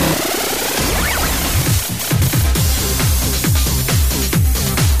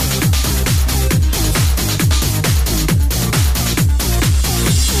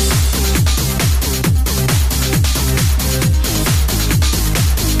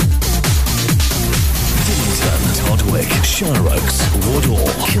Shire Oaks, Wardour,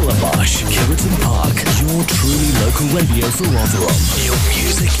 Killamarsh, Keraton Park. Your truly local radio for Rotherham. Your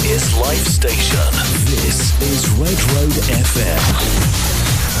music is life station. This is Redroad FM.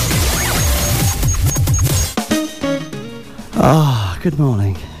 Oh, good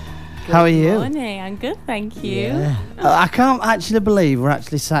morning. How are you? Good morning. I'm good, thank you. Yeah. I can't actually believe we're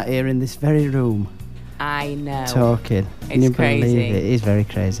actually sat here in this very room. I know. Talking. Can you crazy. believe it? It is very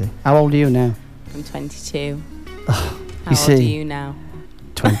crazy. How old are you now? I'm 22. Oh, How old are you now?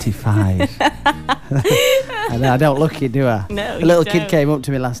 25. I don't look it, do I? No, A little kid came up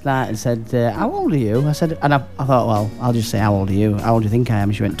to me last night and said, how old are you? I said, and I thought, well, I'll just say, how old are you? How old do you think I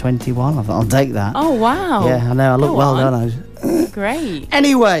am? She went, 21. I thought, I'll take that. Oh, wow. Yeah, I know. I look Go well, on. don't I? Great.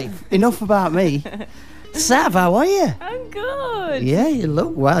 Anyway, enough about me. Sav, how are you? I'm good. Yeah, you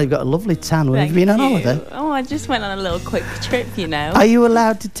look well. You've got a lovely tan. Where have you been on holiday? Oh, I just went on a little quick trip, you know. Are you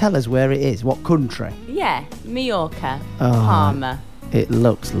allowed to tell us where it is? What country? Yeah, Mallorca, Oh. Palma. It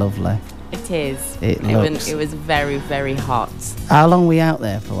looks lovely. It is. It looks. It was very, very hot. How long were you out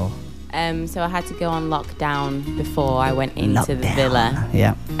there for? So I had to go on lockdown before I went into the Lockdown. villa.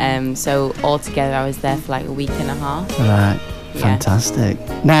 Yeah. So altogether I was there for like a week and a half. Right. Yeah. Fantastic.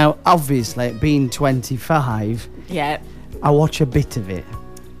 Now, obviously, being 25, Yeah. I watch a bit of it.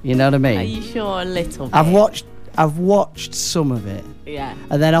 You know what I mean? Are you sure? A little bit. I've watched some of it. Yeah.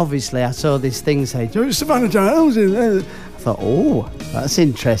 And then obviously I saw this thing say, Savanna Darnell's in there. I thought, oh, that's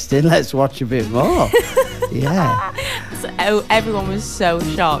interesting. Let's watch a bit more. Yeah. So everyone was so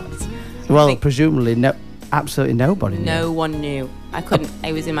shocked. Well, presumably, absolutely nobody knew. No one knew. I couldn't.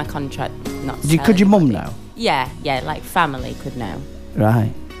 It was in my contract not to tell Could your mum anybody. know? Yeah, like family could know.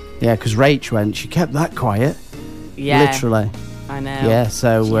 Right. Yeah, because Rach went, she kept that quiet. Yeah. Literally. I know. Yeah,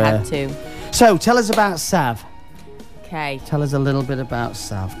 so... She had to. So, tell us about Sav. Okay. Tell us a little bit about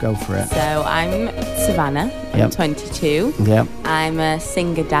Sav. Go for it. So I'm Savanna. I'm Yep. 22. Yep. I'm a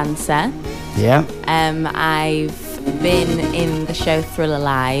singer-dancer. Yeah. I've been in the show Thriller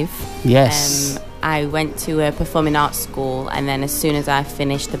Live. Yes. I went to a performing arts school, and then as soon as I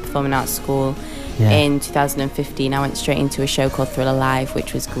finished the performing arts school Yeah. in 2015, I went straight into a show called Thriller Live,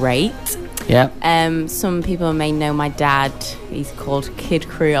 which was great. Yeah. Some people may know my dad. He's called Kid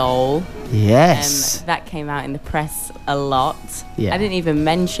Creole. Yes. That came out in the press a lot. Yeah. I didn't even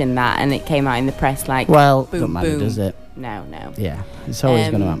mention that, and it came out in the press like Well, boom, don't matter, boom. does it? No. Yeah. It's always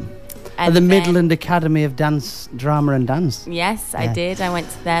going to happen. And the then- Midland Academy of Dance, Drama and Dance. Yes, I Yeah. did. I went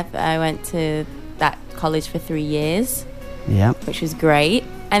to there. I went to that college for 3 years, Yeah. which was great.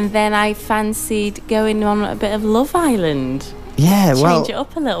 And then I fancied going on a bit of Love Island. Yeah, well... Change it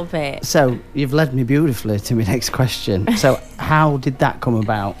up a little bit. So, you've led me beautifully to my next question. So, how did that come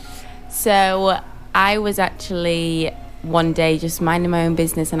about? So I was actually one day just minding my own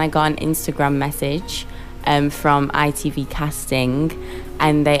business, and I got an Instagram message from ITV Casting,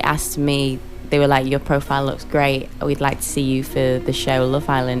 and they asked me, they were like, your profile looks great, we'd like to see you for the show Love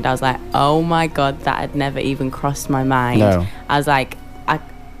Island. I was like, oh my God, that had never even crossed my mind. No. I was like,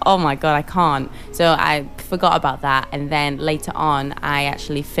 oh my God, I can't. So I forgot about that, and then later on I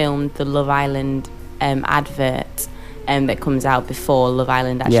actually filmed the Love Island advert that comes out before Love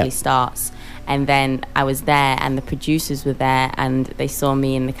Island actually starts. And then I was there, and the producers were there, and they saw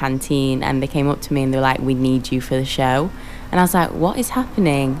me in the canteen, and they came up to me and they were like, we need you for the show. And I was like, what is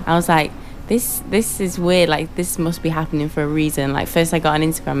happening? I was like, this is weird, like this must be happening for a reason. Like first I got an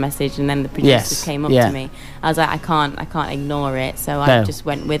Instagram message, and then the producers came up to me. I was like, I can't ignore it, so I just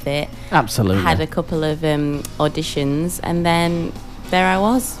went with it. Absolutely. Had a couple of auditions, and then there I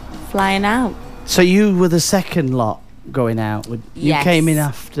was, flying out. So, you were the second lot going out. You Yes. came in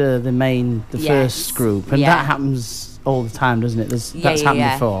after the first group, and that happens all the time, doesn't it? That's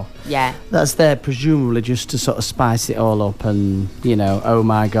happened before. Yeah. That's there presumably just to sort of spice it all up, and oh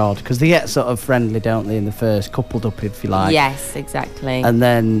my God, because they get sort of friendly, don't they, in the first, coupled up if you like. Yes, exactly. And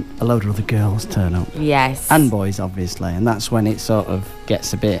then a load of other girls turn up. Yes. And boys, obviously, and that's when it sort of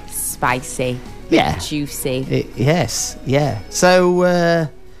gets a bit spicy. Yeah. Juicy. Yes, yeah. So,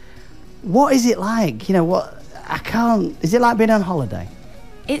 what is it like? Is it like being on holiday?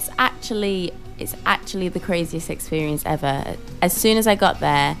 It's actually the craziest experience ever. As soon as I got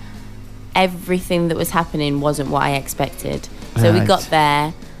there, everything that was happening wasn't what I expected. So we got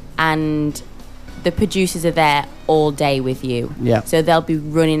there, and the producers are there all day with you. Yeah. So they'll be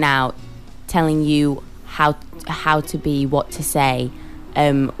running out, telling you how to be, what to say,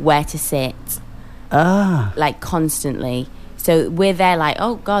 where to sit, like constantly. So we're there like,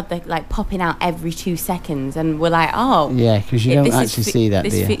 oh God, they're like popping out every 2 seconds, and we're like, oh. Yeah, because you don't actually see that,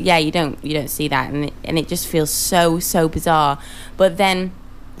 do you? Yeah, you don't see that, and it just feels so bizarre. But then...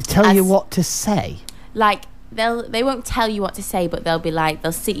 They tell you what to say? Like, they won't tell you what to say, but they'll be like,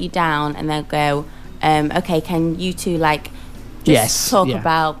 they'll sit you down and they'll go, okay, can you two like just talk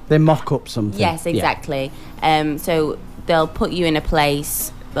about... They mock up something. Yes, exactly. So they'll put you in a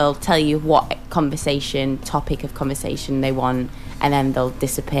place, they'll tell you what topic of conversation they want, and then they'll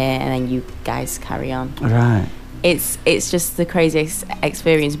disappear, and then you guys carry on. Right. It's just the craziest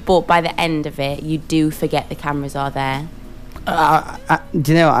experience, but by the end of it, you do forget the cameras are there.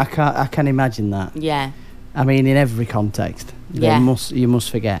 Do you know what? I can imagine that. Yeah. I mean, in every context, you must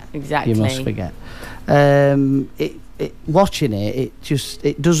forget. Exactly. You must forget. Watching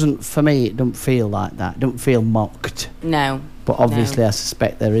it doesn't, for me, it don't feel like that. It don't feel mocked. No. But obviously, I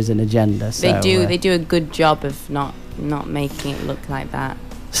suspect there is an agenda. So, they do a good job of not making it look like that.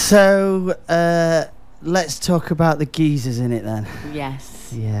 So let's talk about the geezers in it then.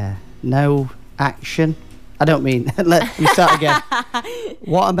 Yes. Yeah. No action. I don't mean. Let me start again.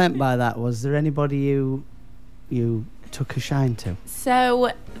 What I meant by that was there anybody you took a shine to?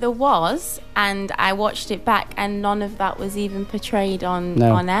 So there was, and I watched it back, and none of that was even portrayed on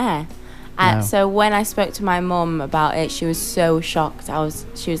air. So when I spoke to my mum about it, she was so shocked.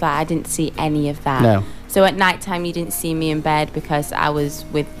 She was like, I didn't see any of that. No. So at night time, you didn't see me in bed because I was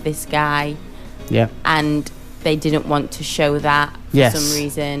with this guy. Yeah. And they didn't want to show that for some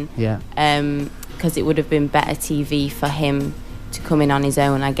reason. Yeah. Because it would have been better TV for him to come in on his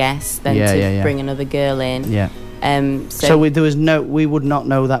own, I guess, than to bring another girl in. Yeah. So we would not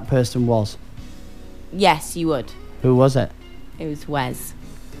know that person was. Yes, you would. Who was it? It was Wes.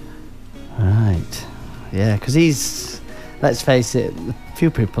 Right. Yeah, because he's, let's face it, a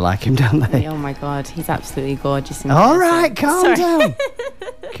few people like him, don't they? Oh my God, he's absolutely gorgeous. All right, calm down.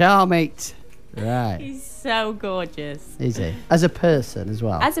 Calm it. Right. He's so gorgeous. Is he? As a person as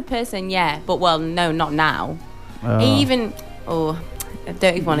well? As a person, yeah. But, well, no, not now. Oh. He even... Oh, I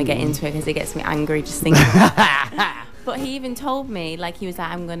don't even want to get into it because it gets me angry just thinking about it. But he even told me, like, he was like,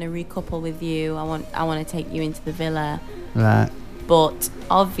 I'm going to recouple with you. I want to take you into the villa. Right. But,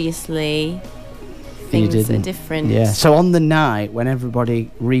 obviously, things are different. Yeah. So, on the night when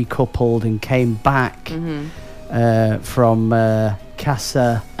everybody recoupled and came back from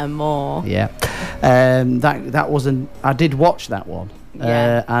Casa Amor. Yeah. That wasn't... I did watch that one.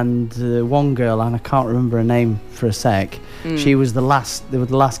 Yeah. And one girl, and I can't remember her name for a sec, she was the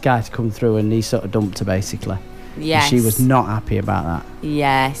last guy to come through, and he sort of dumped her, basically. Yes. And she was not happy about that.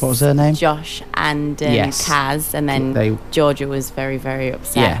 Yes. What was her name? Josh and Kaz, and then Georgia was very, very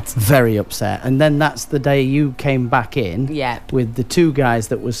upset. Yeah, very upset. And then that's the day you came back in with the two guys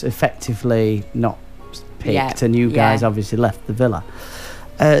that was effectively not picked, and you guys obviously left the villa.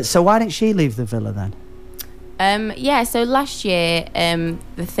 So why didn't she leave the villa then? So last year,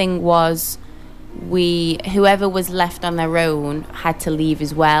 the thing was whoever was left on their own had to leave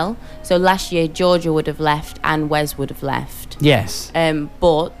as well. So last year, Georgia would have left and Wes would have left. Yes.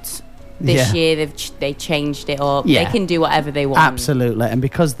 But this year, they changed it up. Yeah. They can do whatever they want. Absolutely. And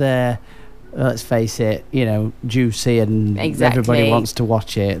because they're, let's face it, juicy and everybody wants to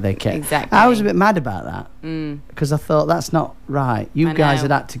watch it, they can. Exactly. I was a bit mad about that because I thought that's not right. You guys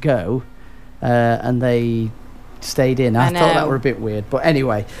had had to go and they stayed in. I thought that were a bit weird. But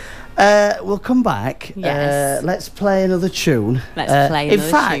anyway, we'll come back. Yes. Let's play another tune. Let's play another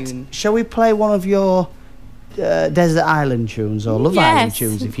tune. In fact, shall we play one of your Desert Island tunes or Love Island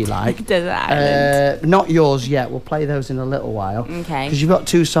tunes, if you like? Desert Island. Not yours yet. We'll play those in a little while. Okay. Because you've got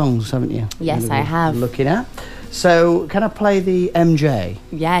 2 songs, haven't you? Yes, I have. Looking at. So, can I play the MJ?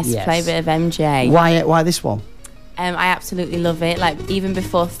 Yes, play a bit of MJ. Why this one? I absolutely love it. Like, even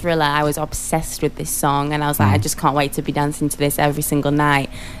before Thriller, I was obsessed with this song, and I was like, I just can't wait to be dancing to this every single night.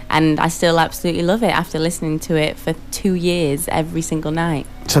 And I still absolutely love it after listening to it for 2 years every single night.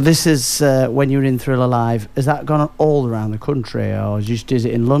 So this is when you were in Thriller Live. Has that gone all around the country, or is it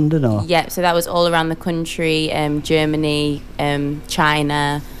in London? Or yeah, so that was all around the country. Germany,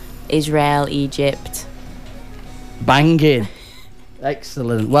 China, Israel, Egypt. Banging.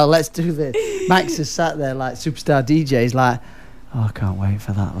 Excellent. Well, let's do this. Max is sat there like superstar DJs, like, oh, I can't wait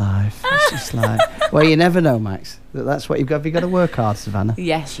for that live. It's just like, well, you never know, Max. That's what you've got. Have you got to work hard, Savannah?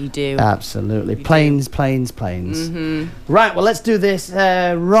 Yes, you do. Absolutely. Planes. Mm-hmm. Right, well, let's do this.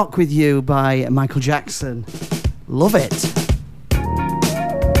 Rock With You by Michael Jackson. Love it.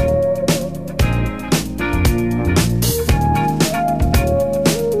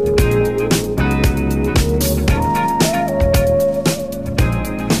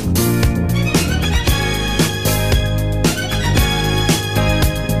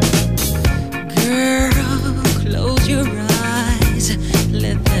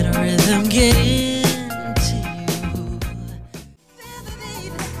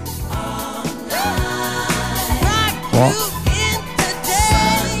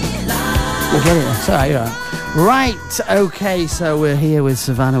 got it. Sorry, you're right. Okay, so we're here with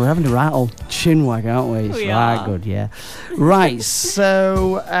Savanna. We're having a right old chinwag, aren't we? It's right good, yeah. Right,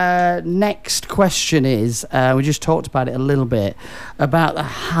 so next question is, we just talked about it a little bit, about the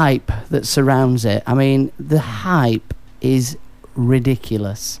hype that surrounds it. I mean, the hype is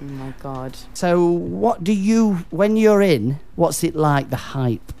ridiculous. Oh my God. So what do you, when you're in, what's it like, the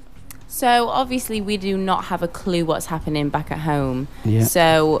hype? So obviously we do not have a clue what's happening back at home. Yeah.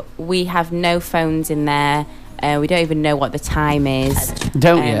 So we have no phones in there. We don't even know what the time is.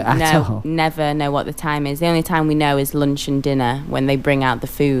 Don't you? At all? Never know what the time is. The only time we know is lunch and dinner when they bring out the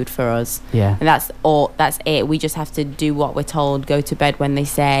food for us. Yeah. And that's all. That's it. We just have to do what we're told. Go to bed when they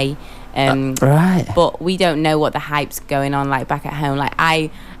say. Right. But we don't know what the hype's going on like back at home. Like I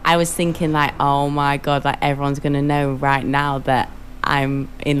was thinking like, oh my God, like everyone's gonna know right now that I'm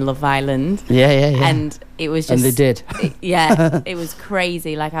in Love Island. Yeah. And it was just... And they did. It was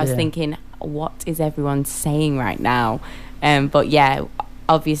crazy. Like, I was thinking, what is everyone saying right now? But yeah,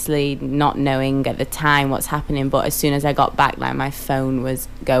 obviously not knowing at the time what's happening. But as soon as I got back, like, my phone was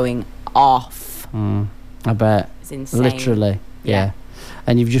going off. I bet. It's insane. Literally, yeah.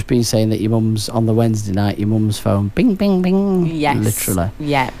 And you've just been saying that your mum's, on the Wednesday night, your mum's phone, bing, bing, bing. Yes. Literally.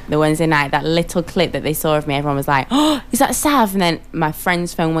 Yeah, the Wednesday night, that little clip that they saw of me, everyone was like, oh, is that Sav? And then my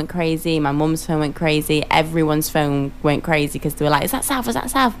friend's phone went crazy, my mum's phone went crazy, everyone's phone went crazy because they were like, is that Sav? Was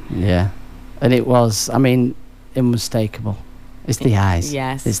that Sav? Yeah. And it was, I mean, unmistakable. It's the eyes.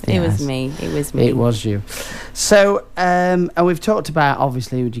 Yes, it's the it eyes. was me. It was me. It was you. So, and we've talked about,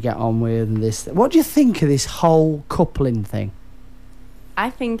 obviously, who'd you get on with and this. What do you think of this whole coupling thing? I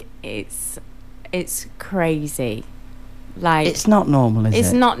think it's crazy. Like, it's not normal, is it?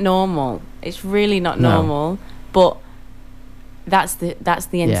 It's not normal. It's really not normal. But that's the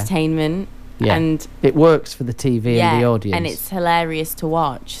entertainment. Yeah. And it works for the TV and the audience. And it's hilarious to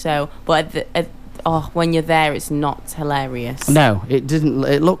watch. So, but when you're there, it's not hilarious. No, it didn't.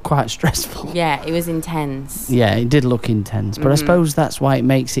 It looked quite stressful. Yeah, it was intense. Yeah, it did look intense. But I suppose that's why it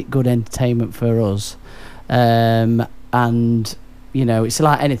makes it good entertainment for us. And, you know, it's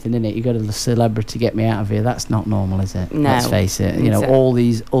like anything, isn't it? You got a celebrity get me out of here. That's not normal, is it? No. Let's face it. You know, all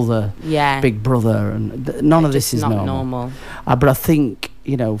these other Big Brother and none of this is normal. But I think,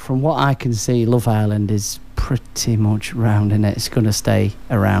 you know, from what I can see, Love Island is pretty much round, innit? It's going to stay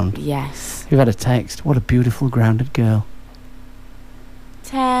around. Yes. We've had a text. What a beautiful, grounded girl.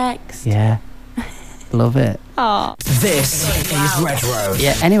 Text. Yeah. Love it. Oh. This is Redroad.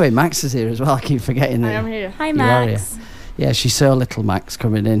 Yeah, anyway, Max is here as well. I keep forgetting that. I am here. Hi, Max. Yeah, she saw little Max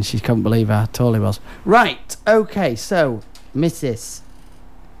coming in. She couldn't believe how tall he was. Right, okay, so, Mrs.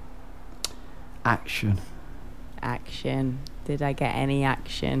 Action. Did I get any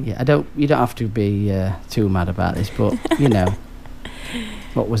action? Yeah, you don't have to be too mad about this, but, you know,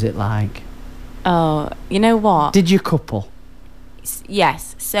 what was it like? Oh, you know what? Did you couple?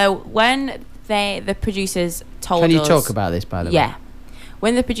 Yes. So when the producers told us... Can you talk about this, by the way? Yeah.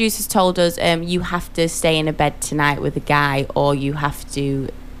 When the producers told us, you have to stay in a bed tonight with a guy, or you have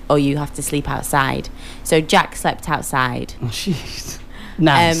to sleep outside. So Jack slept outside. Oh, jeez.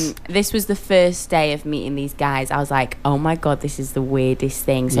 Nice. This was the first day of meeting these guys. I was like, oh my God, this is the weirdest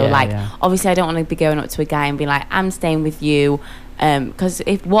thing. So obviously I don't want to be going up to a guy and be like, I'm staying with you. Because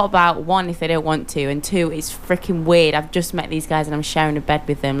what about one, if they don't want to, and two, it's freaking weird. I've just met these guys and I'm sharing a bed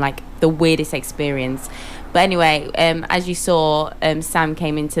with them, like the weirdest experience. But anyway, as you saw, Sam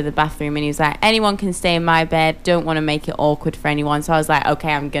came into the bathroom and he was like, anyone can stay in my bed, don't want to make it awkward for anyone. So I was like,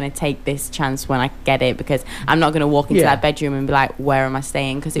 okay, I'm going to take this chance when I get it, because I'm not going to walk into that bedroom and be like, where am I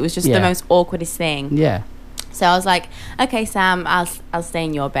staying? Because it was just the most awkwardest thing. Yeah. So I was like, okay, Sam, I'll stay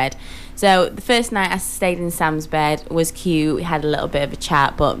in your bed. So the first night I stayed in Sam's bed, was cute. We had a little bit of a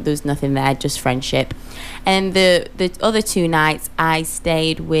chat, but there was nothing there, just friendship. And the other two nights I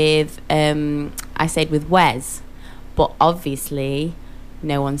stayed with Wes, but obviously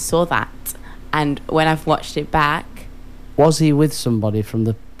no one saw that. And when I've watched it back, was he with somebody from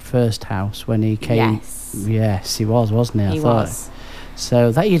the first house when he came? Yes, he was, wasn't he? He was.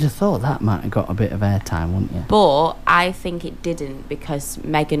 So that you'd have thought that might have got a bit of airtime, wouldn't you? But I think it didn't, because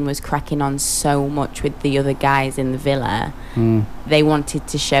Megan was cracking on so much with the other guys in the villa. They wanted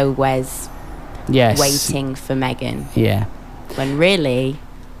to show Wes waiting for Megan. Yeah. When really,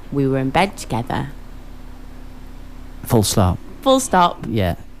 we were in bed together. Full stop. Full stop.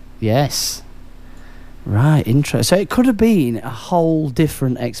 Yeah. Yes. Right, interesting. So it could have been a whole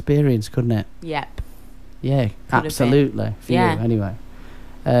different experience, couldn't it? Yep. Yeah, absolutely. For you, anyway.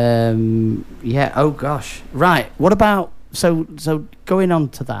 Yeah, oh gosh. Right, what about... So going on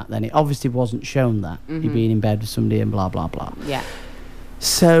to that then, it obviously wasn't shown that you're being in bed with somebody and blah, blah, blah. Yeah.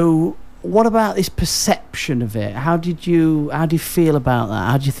 So what about this perception of it? How do you feel about that?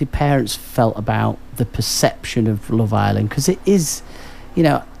 How do you think parents felt about the perception of Love Island? Because it is, you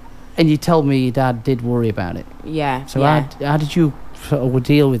know, and you told me your dad did worry about it. Yeah. So how did you sort of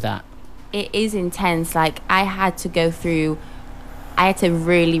deal with that? It is intense. Like, I had to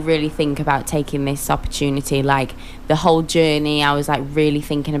really, really think about taking this opportunity. Like, the whole journey, I was like really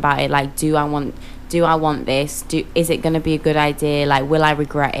thinking about it. Like, do I want this? Is it going to be a good idea? Like, will I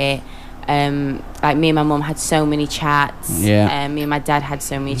regret it? Like, me and my mum had so many chats. Yeah. Me and my dad had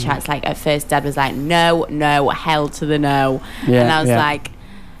so many chats. Like, at first, Dad was like, no, hell to the no. Yeah, and I was like,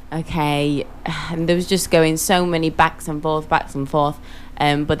 okay. And there was just going so many backs and forth.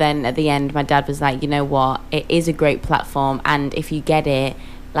 But then at the end, my dad was like, you know what? It is a great platform. And if you get it,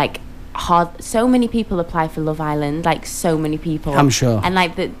 like, so many people apply for Love Island, like, so many people. I'm sure. And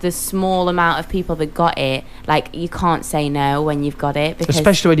like the small amount of people that got it, like, you can't say no when you've got it, because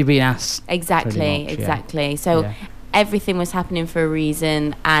especially when you're being asked. Exactly. So everything was happening for a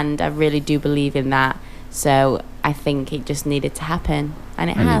reason, and I really do believe in that. So I think it just needed to happen,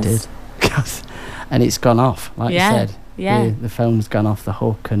 and it has. It did. And it's gone off, like you said. Yeah. The phone's gone off the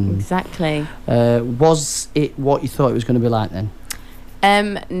hook. And exactly. Was it what you thought it was going to be like then?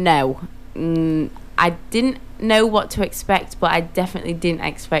 No. I didn't know what to expect, but I definitely didn't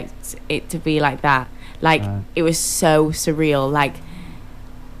expect it to be like that. Like, it was so surreal. Like,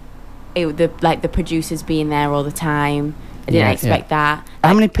 the producers being there all the time. I didn't expect that.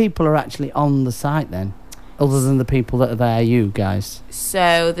 How many people are actually on the site then, other than the people that are there, you guys?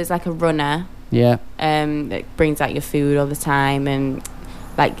 So there's like a runner. Yeah. That brings out your food all the time, and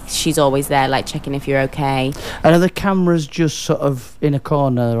like, she's always there, like, checking if you're okay. And are the cameras just sort of in a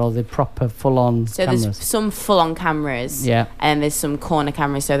corner, or are they proper full-on cameras? There's some full-on cameras. Yeah. And there's some corner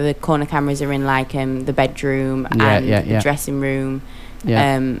cameras. So the corner cameras are in, like, the bedroom and the dressing room.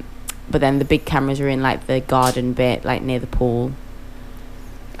 Yeah. But then the big cameras are in, like, the garden bit, like, near the pool.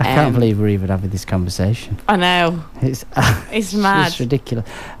 I can't believe we're even having this conversation. I know. It's mad. It's ridiculous.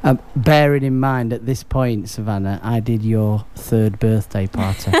 Bearing in mind, at this point, Savanna, I did your 3rd birthday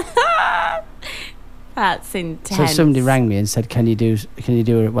party. That's intense. So somebody rang me and said, "Can you do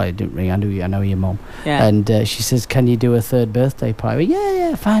it?" Well, it didn't ring. I know your mum. Yeah. And she says, "Can you do a 3rd birthday party?"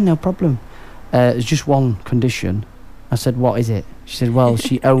 Yeah, fine, no problem. There's just one condition. I said, "What is it?" She said, "Well,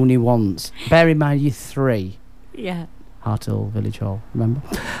 she only wants." Bear in mind, you're 3. Yeah. Harthill Village Hall, remember?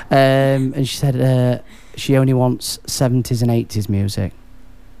 And she said she only wants 70s and 80s music.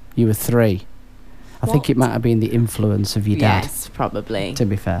 You were 3. I think it might have been the influence of your dad. Yes, probably. To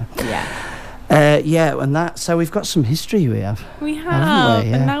be fair. Yeah. And that. So we've got some history. We have. We have.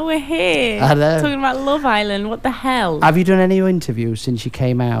 And now we're here. I know. Talking about Love Island. What the hell? Have you done any interviews since you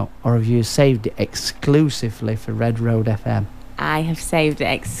came out, or have you saved it exclusively for Redroad FM? I have saved it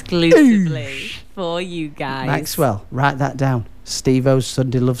exclusively for you guys. Maxwell, write that down. Stevo's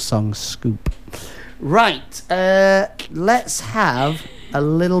Sunday Love Song scoop. Right, let's have a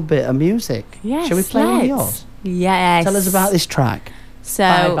little bit of music. Yes, shall we play one of yours? Yes. Tell us about this track. So,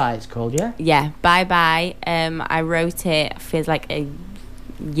 Bye Bye it's called, yeah? Yeah, Bye Bye. I wrote it, feels like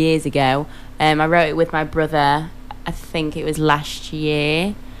years ago. I wrote it with my brother, I think it was last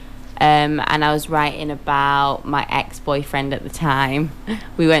year. And I was writing about my ex-boyfriend at the time.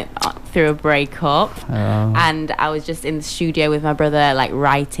 We went through a breakup, and I was just in the studio with my brother, like,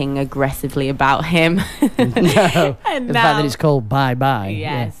 writing aggressively about him. No, and the fact that it's called Bye Bye.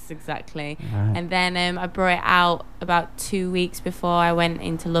 Yes, exactly. Right. And then I brought it out about 2 weeks before I went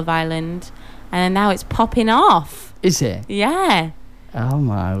into Love Island, and now it's popping off. Is it? Yeah. Oh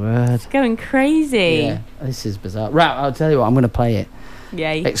my word. It's going crazy. Yeah, this is bizarre. Right, I'll tell you what, I'm going to play it.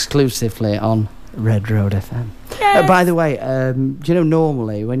 Yay. Exclusively on Redroad FM. Yes. By the way, do you know,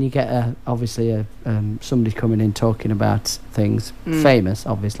 normally when you get somebody coming in talking about things, famous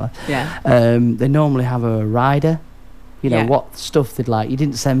obviously, they normally have a rider, you know, what stuff they'd like. You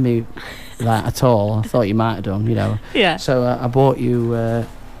didn't send me that at all. I thought you might have done, you know. Yeah. So I bought you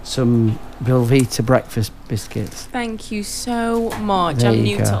some Belvita breakfast biscuits. Thank you so much. There I'm you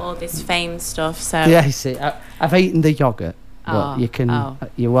new go. to all this fame stuff, so... Yeah, you see, I've eaten the yoghurt. But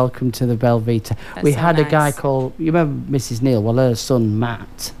you're welcome to the Belvita. We had a guy called, you remember Mrs. Neal? Well, her son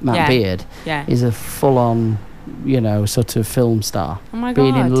Matt Beard, is a full-on, you know, sort of film star. Oh my God.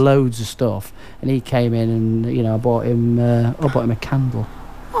 Being in loads of stuff, and he came in, and you know, I bought him a candle.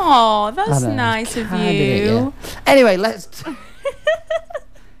 Oh, that's nice of you. Anyway, let's.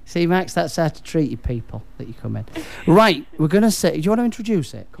 See, Max, that's how to treat your people that you come in. Right, we're gonna say. Do you want to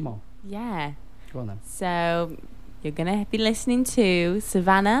introduce it? Come on. Yeah. Go on then. So. You're going to be listening to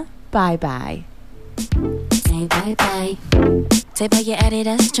Savanna, Bye Bye. Bye bye bye. Take back your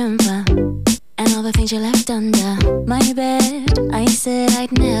Adidas jumper and all the things you left under my bed. I said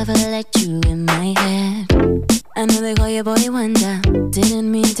I'd never let you in my head. I know they call you boy wonder.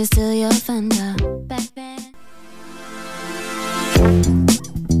 Didn't mean to steal your thunder back then.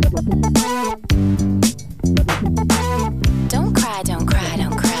 Don't cry, don't cry,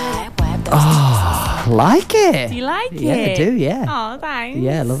 don't cry. Wipe those Oh, like it. Do you like it? Yeah, I do, yeah. Oh, thanks.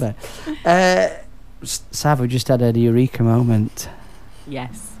 Yeah, I love it. Sav, we just had a eureka moment.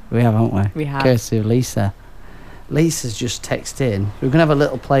 Yes. We have, haven't we? We have. Courtesy of Lisa. Lisa's just texted in. We're going to have a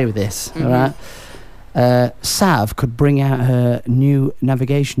little play with this, all right? Sav could bring out her new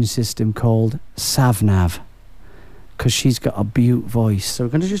navigation system called SavNav because she's got a beaut voice. So we're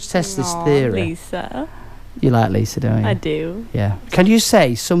going to just test this theory. Lisa. You like Lisa, don't you? I do. Yeah. Can you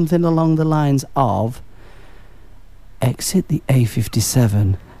say something along the lines of exit the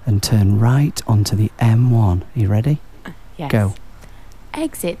A57 and turn right onto the M1? Are you ready? Yes. Go.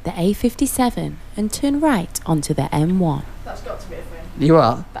 Exit the A57 and turn right onto the M1. That's got to be a thing. You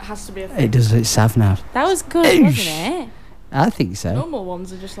are? That has to be a thing. It does. It's SavNav. That was good, wasn't it? I think so. Normal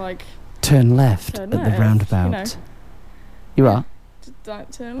ones are just like, Turn left Turn at the left, roundabout. you know. You are? just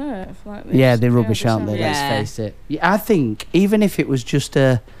like turn left. Like this. Yeah, they're rubbish, aren't they? Yeah. Let's face it. Yeah, I think even if it was just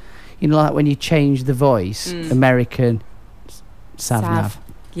a, you know, like when you change the voice, American SavNav. Sav.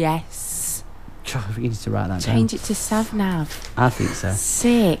 Yes. God, we need to write that Change down. it to SavNav. I think so.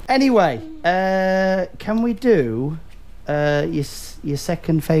 Sick. Anyway, can we do your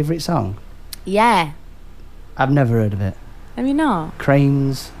second favourite song? Yeah. I've never heard of it. Have you not?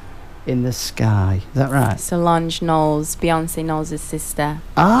 Cranes in the Sky. Is that right? Solange Knowles, Beyonce Knowles' sister.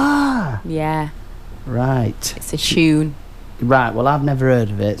 Ah, Yeah. right. It's a tune. Right, well, I've never heard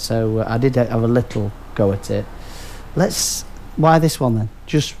of it, so I did have a little go at it. Why this one then?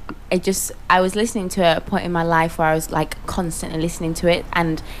 I was listening to it at a point in my life where I was like constantly listening to it,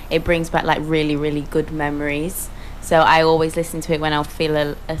 and it brings back like really, really good memories. So I always listen to it when I feel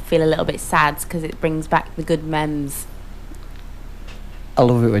a little bit sad because it brings back the good memes. I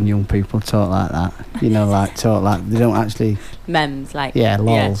love it when young people talk like that. You know, like talk like they don't actually. Memes, like. Yeah,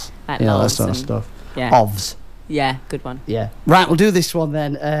 lols. Like You know, that lols sort of and- stuff. Yeah. Ovs. Yeah, good one. Yeah. Right, we'll do this one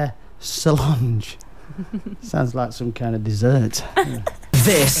then. Solange. Sounds like some kind of dessert.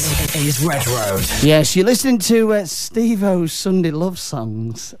 This is Red Road. Yes, you're listening to Stevo's Sunday Love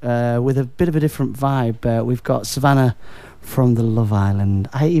Songs with a bit of a different vibe. We've got Savanna from the Love Island.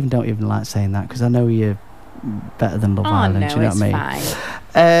 I don't even like saying that because I know you're better than Love Island. No, do you know it's what I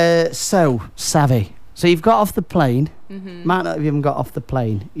mean? fine. So, Savvy. So you've got off the plane. Mm-hmm. Might not have even got off the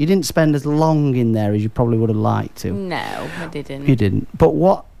plane. You didn't spend as long in there as you probably would have liked to. No, I didn't. You didn't.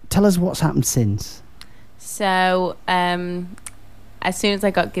 But tell us what's happened since. So, as soon as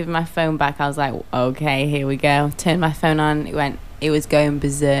I got given my phone back, I was like, okay, here we go. Turned my phone on. It was going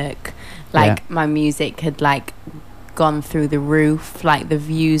berserk. Like, my music had, like, gone through the roof. Like, the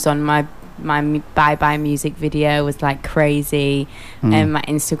views on my Bye Bye music video was, like, crazy. And my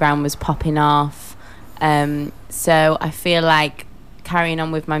Instagram was popping off. So I feel like carrying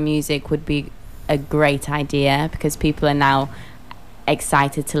on with my music would be a great idea because people are now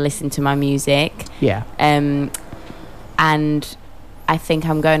excited to listen to my music. Yeah. And I think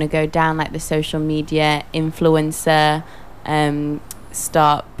I'm going to go down like the social media influencer,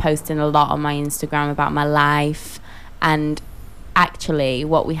 start posting a lot on my Instagram about my life. And actually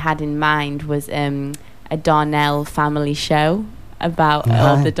what we had in mind was a Darnell family show about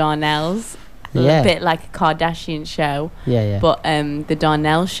all the Darnells. Yeah. A bit like a Kardashian show. Yeah. But the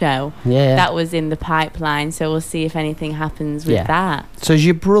Darnell show. Yeah. That was in the pipeline, so we'll see if anything happens with that. So is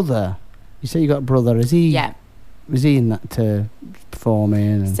your brother? You say you got a brother? Is he? Yeah. Was he in that to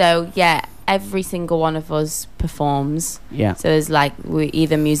performing? And So yeah, every single one of us performs. yeah. So there's like we're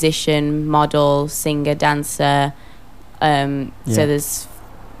either musician, model, singer, dancer. So there's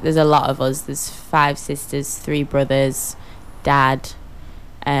a lot of us. There's 5 sisters, 3 brothers, dad.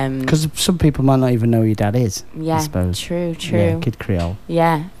 Because some people might not even know who your dad is. Yeah, I suppose. true. Yeah, Kid Creole.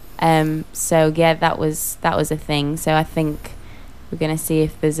 Yeah. So yeah, that was a thing. So I think we're gonna see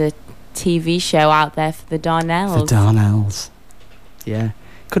if there's a TV show out there for the Darnells. The Darnells. Yeah.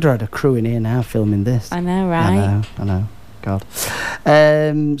 Could have had a crew in here now filming this. I know, right? I know. God.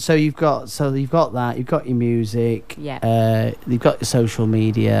 So you've got that. You've got your music. Yeah. You've got your social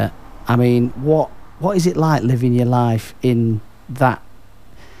media. I mean, what is it like living your life in that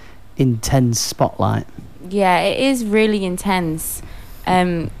intense spotlight? Yeah, it is really intense.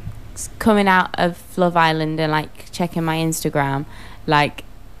 Coming out of Love Island and like checking my Instagram, like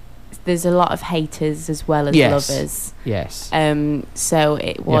there's a lot of haters as well as lovers. Yes. So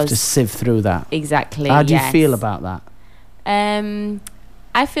it was. You have to sieve through that. Exactly. How do you yes. feel about that?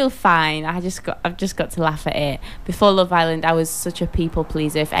 I feel fine. I've just got to laugh at it. Before Love Island, I was such a people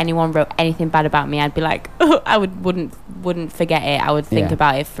pleaser. If anyone wrote anything bad about me, I'd be like, oh, I wouldn't forget it. I would think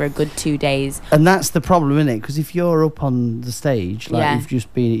about it for a good 2 days. And that's the problem, isn't it? Because if you're up on the stage, like you've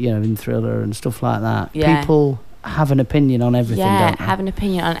just been, in Thriller and stuff like that, people have an opinion on everything. Don't they? Have an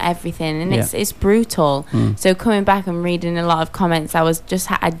opinion on everything, and it's brutal. So coming back and reading a lot of comments, I just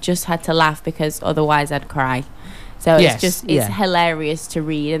had to laugh because otherwise I'd cry. So it's hilarious to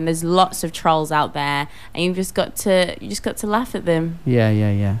read, and there's lots of trolls out there, and you've just got to laugh at them. Yeah.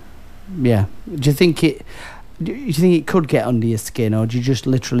 Do you think it could get under your skin, or do you just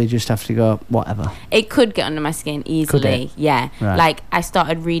literally just have to go whatever? It could get under my skin easily. Yeah. Right. Like I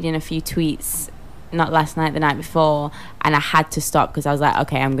started reading a few tweets, not last night, the night before, and I had to stop because I was like,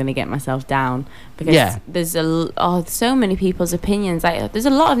 okay, I'm going to get myself down because there's so many people's opinions. Like there's a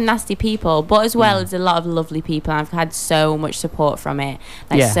lot of nasty people, but as well as a lot of lovely people. I've had so much support from it,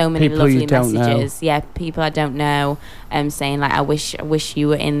 so many lovely messages. Yeah, people I don't know, saying like, I wish you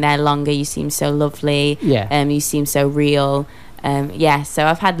were in there longer. You seem so lovely. You seem so real. So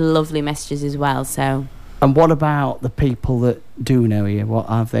I've had lovely messages as well. So. And what about the people that do know you? What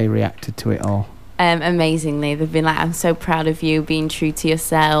have they reacted to it all? Amazingly. They've been like, I'm so proud of you being true to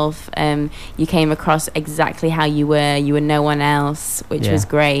yourself. You came across exactly how you were no one else, which was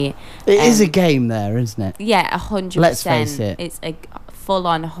great. It is a game there, isn't it? Yeah, 100%. Let's face it, it's a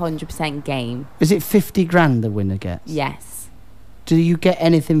full-on 100% game. Is it 50 grand the winner gets? Yes. Do you get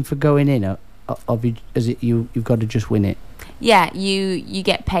anything for going in, or you've got to just win it? Yeah, you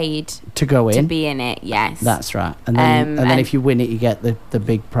get paid to go in, to be in it. Yes, that's right. And then if you win it, you get the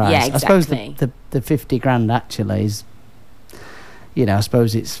big prize. Yeah, exactly. I suppose the 50 grand actually is, I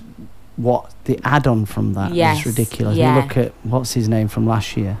suppose it's what the add-on from that is ridiculous. Yeah. You look at what's his name from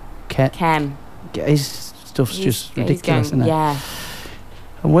last year, Kem. His stuff's just ridiculous, isn't it? Yeah.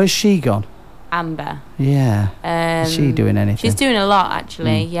 And where's she gone? Amber. Yeah. Is she doing anything? She's doing a lot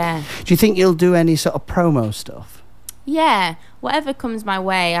actually. Yeah. Do you think you'll do any sort of promo stuff? Yeah, whatever comes my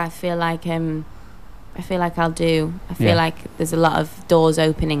way, I feel like I'll do. I feel like there's a lot of doors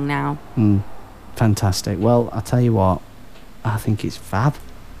opening now. Fantastic. Well, I'll tell you what, I think it's fab.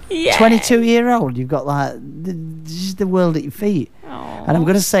 Yeah. 22-year-old, you've got like just the world at your feet. Aww. And I'm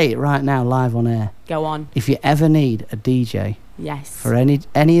going to say it right now, live on air. Go on. If you ever need a DJ, for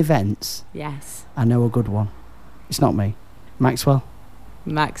any events, I know a good one. It's not me, Maxwell.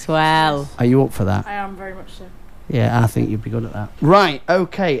 Are you up for that? I am very much so. Yeah, I think you'd be good at that. Right,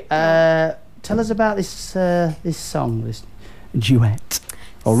 okay. Tell us about this song, this duet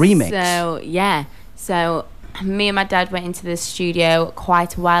or remix. So me and my dad went into the studio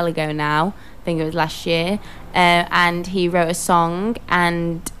quite a while ago now. I think it was last year. And he wrote a song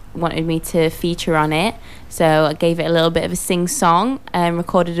and wanted me to feature on it. So I gave it a little bit of a sing-song and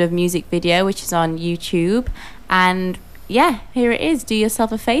recorded a music video, which is on YouTube. And here it is. Do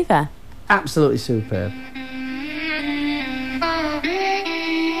yourself a favour. Absolutely superb.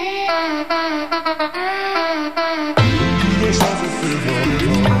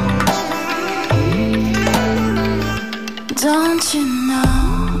 Don't you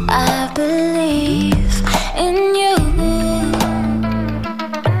know I believe in you?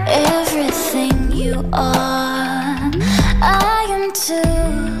 Everything you are, I am too.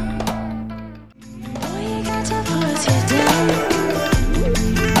 You got to put you down.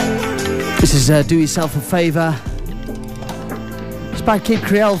 This is Do Yourself a Favour. It's by Kid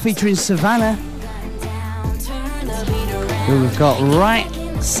Creole featuring Savanna, who we've got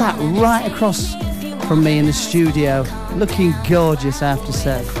sat right across from me in the studio, looking gorgeous, I have to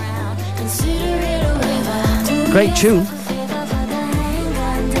say. Great tune.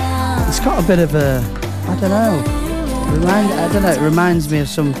 It's got a bit of a, it reminds me of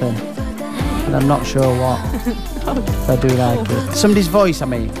something, and I'm not sure what. But I do like it. Somebody's voice, I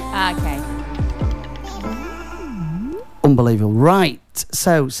mean. Okay. Unbelievable. Right,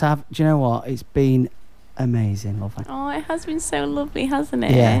 so Sav, do you know what? It's been amazing, lovely. Oh, it has been so lovely, hasn't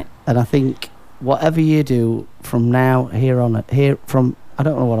it? Yeah, and I think whatever you do from now, I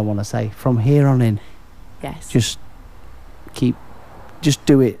don't know what I want to say, from here on in, just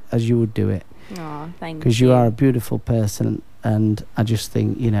do it as you would do it. Oh, thank you. Because you are a beautiful person, and I just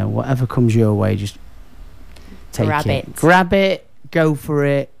think, whatever comes your way, just take it. Grab it, go for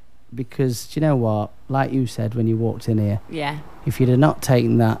it, because you know what? Like you said when you walked in here, if you'd have not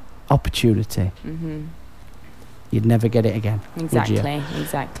taken that opportunity, you'd never get it again.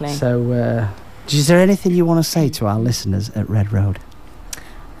 Exactly. So, is there anything you want to say to our listeners at Redroad?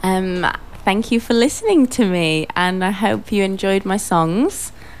 Thank you for listening to me, and I hope you enjoyed my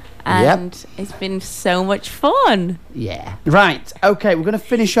songs. And it's been so much fun. Yeah. Right. Okay, we're going to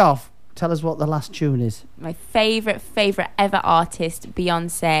finish off. Tell us what the last tune is. My favourite ever artist,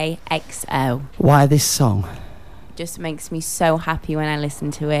 Beyonce XO. Why this song? Just makes me so happy when I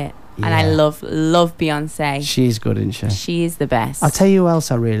listen to it. Yeah. And I love Beyonce. She's good, isn't she? She is the best. I'll tell you who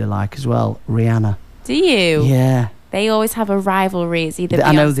else I really like as well. Rihanna. Do you? Yeah. They always have a rivalry. It's either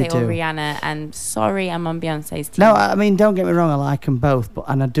I know they Beyonce or do. Rihanna. And sorry, I'm on Beyonce's team. No, I mean, don't get me wrong. I like them both.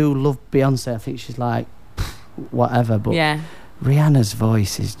 And I do love Beyonce. I think she's like, whatever. But yeah. Rihanna's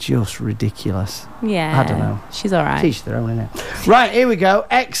voice is just ridiculous. Yeah. I don't know. She's all right. Teach their own, innit? Right, here we go.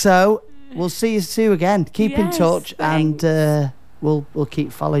 XO. We'll see you soon again. Keep in touch. Thanks. And we'll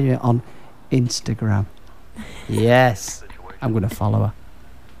keep following you on Instagram. Yes. I'm going to follow her.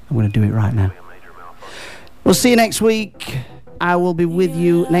 I'm going to do it right now. We'll see you next week. I will be with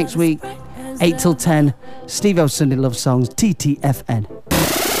you next week, 8 till 10. Stevo Sunday Love Songs, TTFN.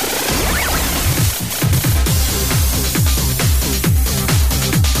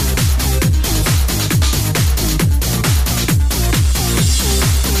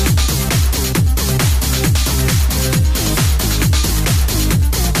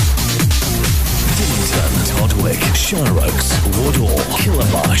 Shire Oaks, Woodall,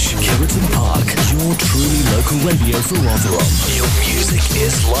 Killamarsh, Keraton Park. Your truly local radio for Rotherham. Your music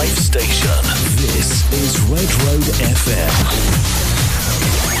is life station. This is Redroad FM.